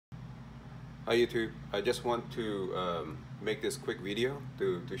Hi YouTube, I just want to make this quick video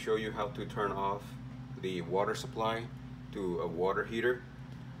to show you how to turn off the water supply to a water heater.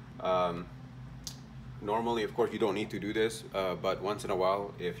 Normally, of course, you don't need to do this, but once in a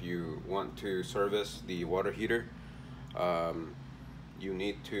while, if you want to service the water heater, you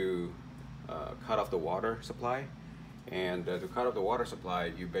need to cut off the water supply. And to cut off the water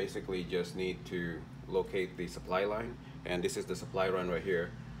supply, you basically just need to locate the supply line, and this is the supply line right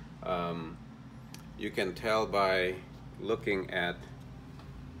here. You can tell by looking at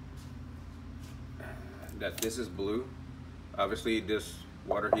that this is blue. Obviously this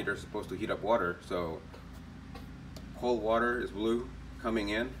water heater is supposed to heat up water, so cold water is blue coming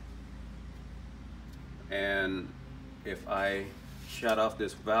in, and if I shut off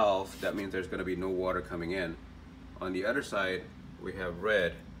this valve, that means there's going to be no water coming in. On the other side we have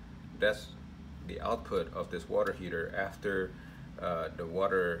red. That's the output of this water heater. After the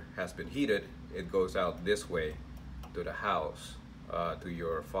water has been heated, it goes out this way to the house, to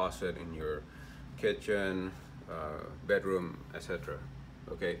your faucet in your kitchen, bedroom, etc.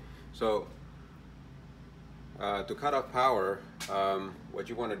 Okay, so to cut off power, what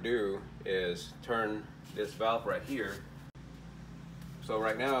you want to do is turn this valve right here. So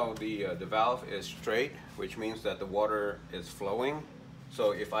right now the valve is straight, which means that the water is flowing.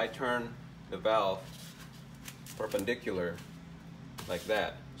 So if I turn the valve perpendicular like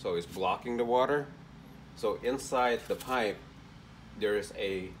that, so it's blocking the water, so inside the pipe there is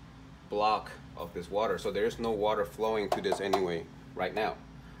a block of this water, so there is no water flowing to this anyway right now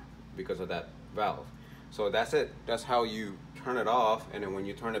because of that valve. So that's it. That's how you turn it off, and then when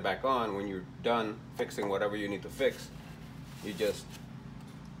you turn it back on, when you're done fixing whatever you need to fix, you just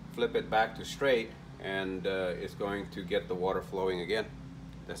flip it back to straight, and it's going to get the water flowing again.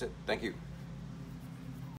 That's it. Thank you.